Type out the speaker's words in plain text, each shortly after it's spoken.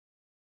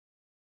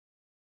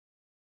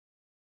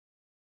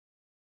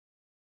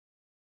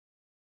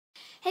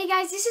Hey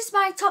guys, this is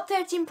my top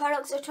 13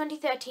 products of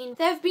 2013.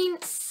 There have been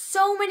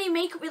so many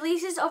makeup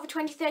releases over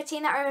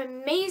 2013 that are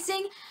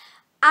amazing,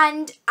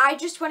 and I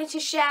just wanted to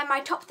share my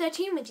top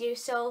 13 with you,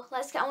 so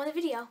let's get on with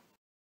the video.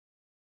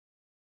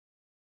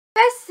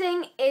 First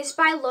thing is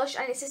by Lush,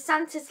 and it's a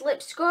Santa's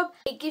lip scrub.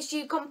 It gives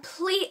you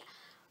complete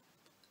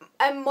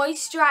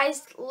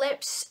moisturized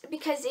lips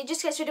because it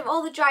just gets rid of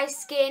all the dry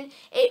skin.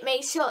 It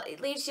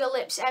leaves your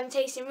lips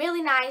tasting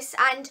really nice,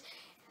 and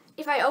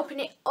if I open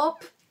it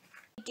up,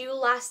 do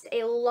last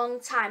a long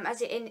time as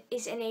it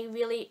is in a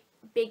really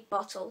big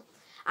bottle,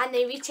 and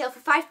they retail for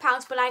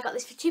 £5, but I got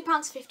this for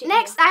 £2.50.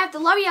 Next I have the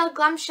L'Oreal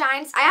Glam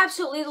Shines. I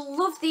absolutely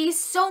love these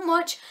so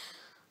much.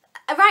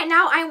 Right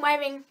now I'm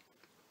wearing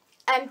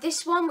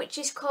this one, which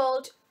is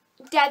called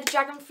Dare the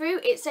Dragon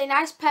Fruit. It's a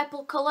nice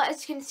purple colour.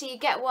 As you can see, you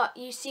get what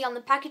you see on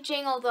the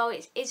packaging, although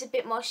it is a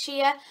bit more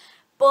sheer,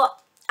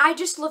 but I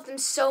just love them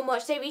so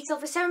much. They retail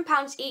for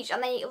 £7 each,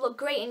 and they look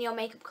great in your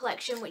makeup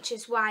collection, which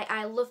is why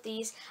I love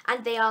these,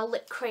 and they are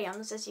lip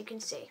crayons, as you can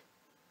see.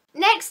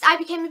 Next, I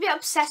became a bit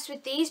obsessed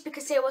with these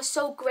because they were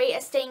so great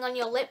at staying on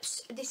your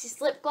lips. This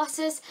is lip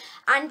glosses,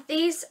 and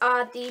these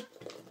are the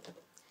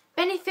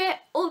Beneift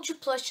Ultra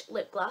Plush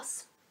Lip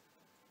Gloss.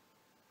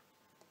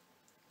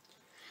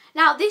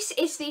 Now, this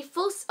is the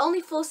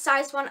only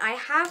full-size one I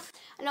have,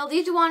 and all the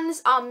other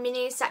ones are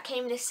minis that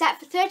came in a set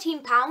for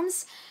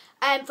 £13.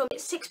 From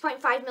 6.5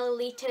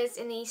 millilitres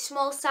in these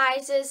small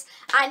sizes,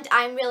 and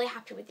I'm really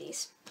happy with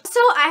these.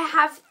 So I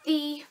have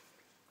the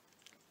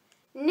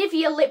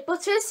Nivea lip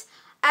butters.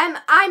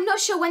 I'm not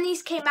sure when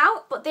these came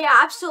out, but they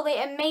are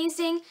absolutely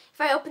amazing.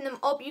 If I open them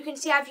up, you can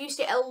see I've used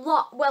it a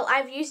lot. Well,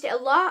 I've used it a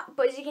lot,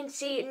 but as you can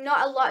see,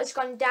 not a lot has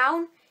gone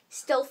down.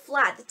 Still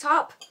flat at the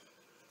top.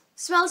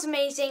 Smells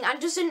amazing and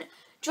doesn't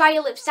dry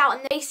your lips out,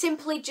 and they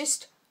simply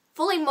just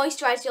fully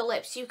moisturize your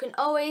lips. You can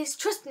always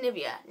trust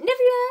Nivea.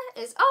 Nivea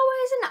is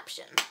always an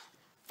option.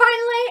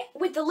 Finally,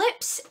 with the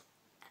lips,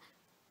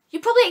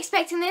 you're probably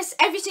expecting this.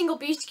 Every single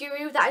beauty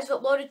guru that has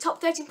uploaded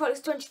top 13 products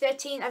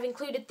 2013, I've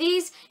included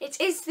these.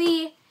 It is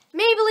the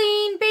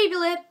Maybelline Baby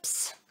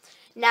Lips.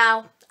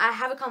 Now, I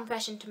have a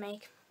confession to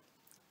make.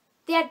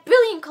 They add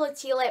brilliant colour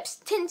to your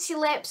lips, tints your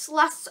lips,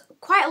 last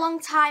quite a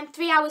long time,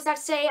 3 hours I'd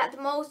say at the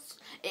most,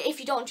 if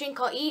you don't drink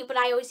or eat, but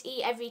I always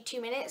eat every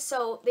 2 minutes,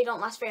 so they don't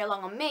last very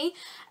long on me.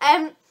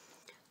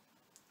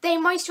 They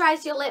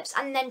moisturise your lips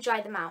and then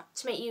dry them out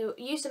to make you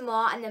use them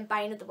more and then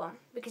buy another one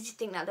because you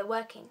think that they're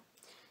working.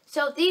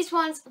 So these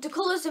ones, the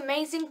colour's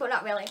amazing, but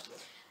not really.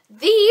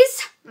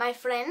 These, my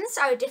friends,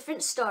 are a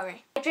different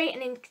story. Hydrate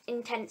and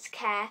intense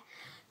care.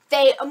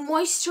 They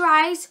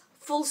moisturise.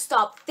 Full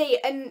stop. They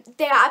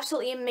are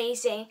absolutely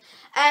amazing.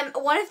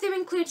 One of them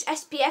includes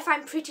SPF,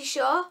 I'm pretty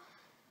sure.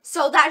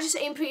 So that just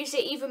improves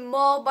it even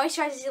more.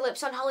 Moisturises your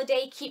lips on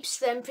holiday, keeps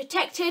them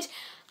protected.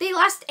 They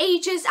last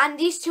ages, and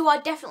these two are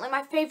definitely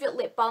my favourite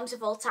lip balms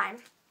of all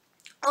time.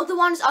 Other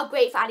ones are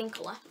great for adding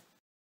colour.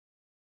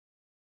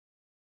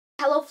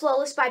 Hello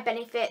Flawless by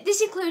Beneift.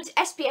 This includes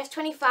SPF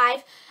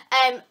 25,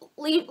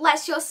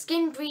 lets your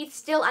skin breathe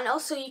still, and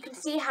also you can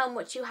see how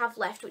much you have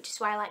left, which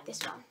is why I like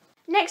this one.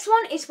 Next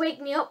one is Wake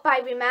Me Up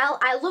by Rimmel.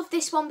 I love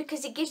this one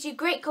because it gives you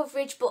great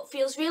coverage but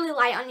feels really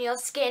light on your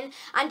skin,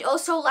 and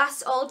also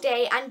lasts all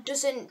day and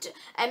doesn't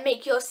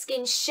make your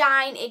skin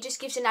shine. It just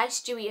gives a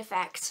nice dewy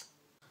effect.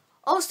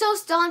 Also,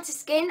 still onto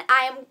skin,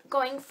 I am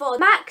going for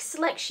MAC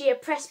Select Sheer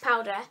Press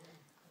Powder.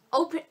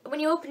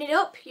 When you open it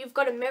up, you've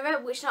got a mirror,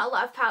 which not a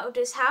lot of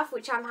powders have,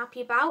 which I'm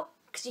happy about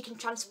because you can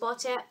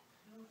transport it.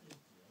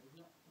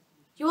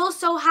 You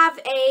also have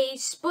a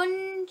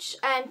sponge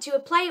to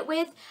apply it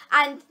with,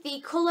 and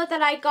the colour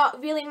that I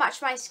got really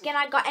matched my skin.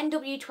 I got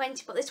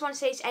NW20, but this one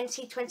says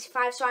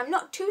NC25, so I'm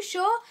not too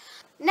sure.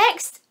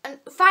 Next, and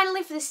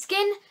finally for the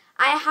skin,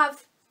 I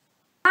have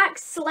MAC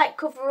Select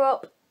Cover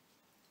Up.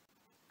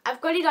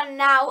 I've got it on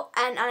now,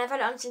 and I've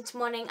had it on since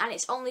morning, and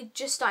it's only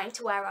just starting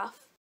to wear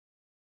off.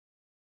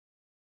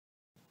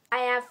 I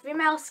have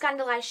Rimmel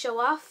Scandalised Show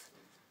Off.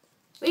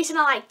 The reason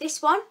I like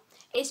this one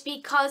is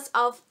because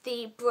of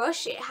the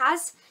brush it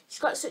has. It's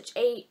got such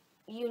a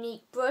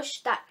unique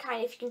brush that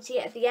kind of, you can see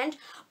it at the end,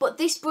 but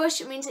this brush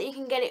means that you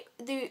can get it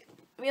the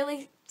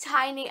really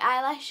tiny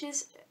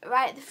eyelashes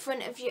right at the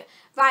front of your,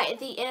 right at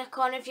the inner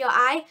corner of your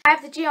eye. I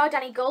have the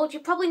Giordani Gold.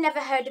 You've probably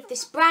never heard of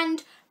this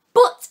brand,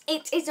 but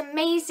it is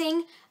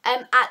amazing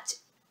at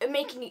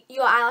making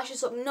your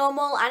eyelashes look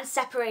normal and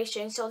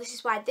separation, so this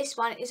is why this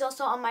one is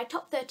also on my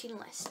top 13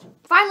 list.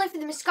 Finally, for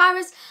the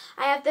mascaras,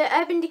 I have the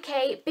Urban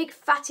Decay Big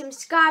Fatty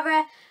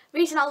Mascara.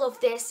 Reason I love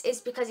this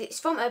is because it's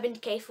from Urban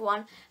Decay for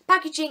one.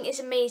 Packaging is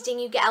amazing.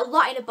 You get a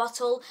lot in a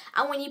bottle,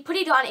 and when you put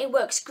it on, it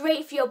works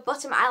great for your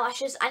bottom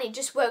eyelashes, and it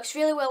just works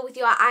really well with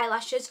your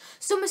eyelashes.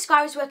 Some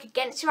mascaras work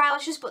against your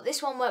eyelashes, but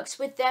this one works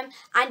with them,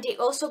 and it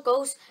also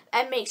goes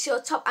and makes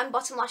your top and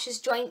bottom lashes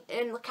join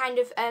and kind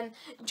of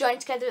join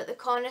together at the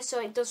corner,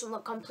 so it doesn't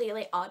look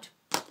completely odd.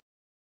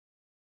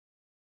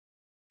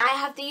 I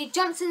have the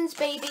Johnson's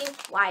Baby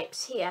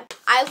wipes here.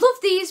 I love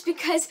these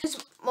because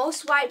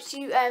most wipes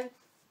you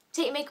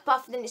take your makeup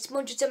off and then it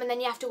smudges them and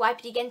then you have to wipe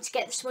it again to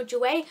get the smudge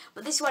away.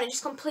 But this one, it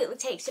just completely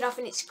takes it off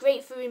and it's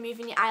great for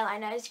removing your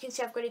eyeliner. As you can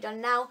see, I've got it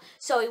on now,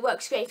 so it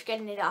works great for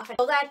getting it off. And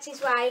that is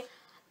why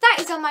that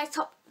is on my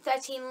top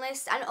 13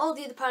 list, and all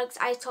the other products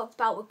I talked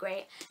about were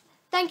great.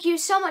 Thank you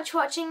so much for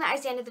watching. That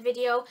is the end of the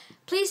video.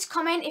 Please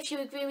comment if you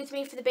agree with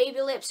me for the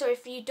baby lips or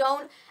if you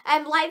don't.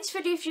 Like this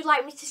video if you'd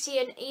like me to see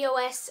an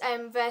EOS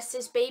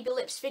versus baby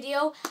lips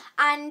video.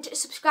 And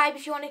subscribe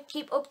if you want to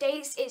keep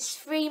updates. It's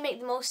free.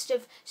 Make the most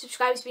of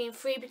subscribers being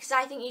free, because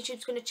I think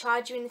YouTube's going to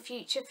charge you in the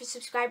future for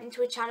subscribing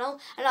to a channel.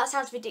 And that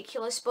sounds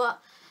ridiculous,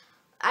 but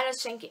I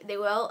just think they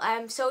will.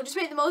 So just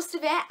make the most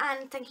of it,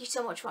 and thank you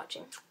so much for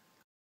watching.